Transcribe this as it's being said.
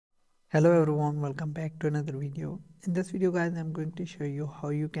Hello everyone, welcome back to another video. In this video guys, I'm going to show you how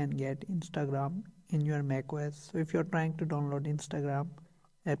you can get Instagram in your macOS. So if you're trying to download Instagram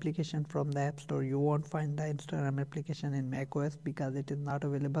application from the App Store, you won't find the Instagram application in macOS because it is not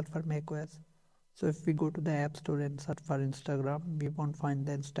available for macOS. So if we go to the App Store and search for Instagram, we won't find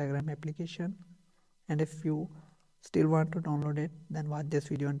the Instagram application. And if you still want to download it, then watch this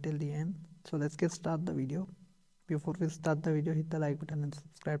video until the end. So let's get started the video. Before we start the video, hit the like button and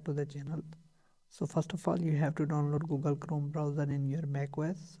subscribe to the channel. So first of all, you have to download Google Chrome browser in your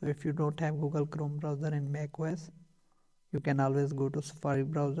macOS. So if you don't have Google Chrome browser in macOS, you can always go to Safari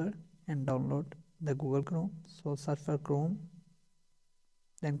browser and download the Google Chrome. So search for Chrome,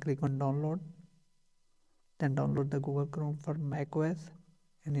 then click on download, then download the Google Chrome for macOS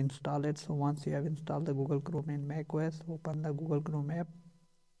and install it. So once you have installed the Google Chrome in macOS, open the Google Chrome app,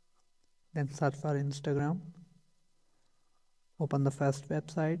 then search for Instagram. Open the first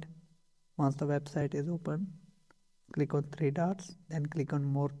website. Once the website is open, click on three dots, then click on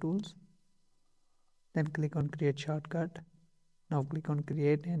more tools, then click on create shortcut. Now click on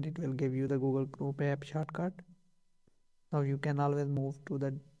create and it will give you the Google Chrome app shortcut. Now you can always move to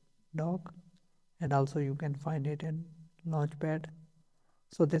the dock and also you can find it in Launchpad.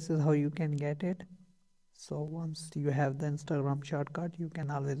 So this is how you can get it. So once you have the Instagram shortcut, you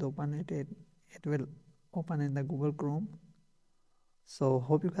can always open it. It will open in the Google Chrome. So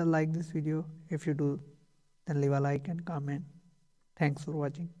hope you guys like this video. If you do, then leave a like and comment. Thanks for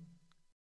watching.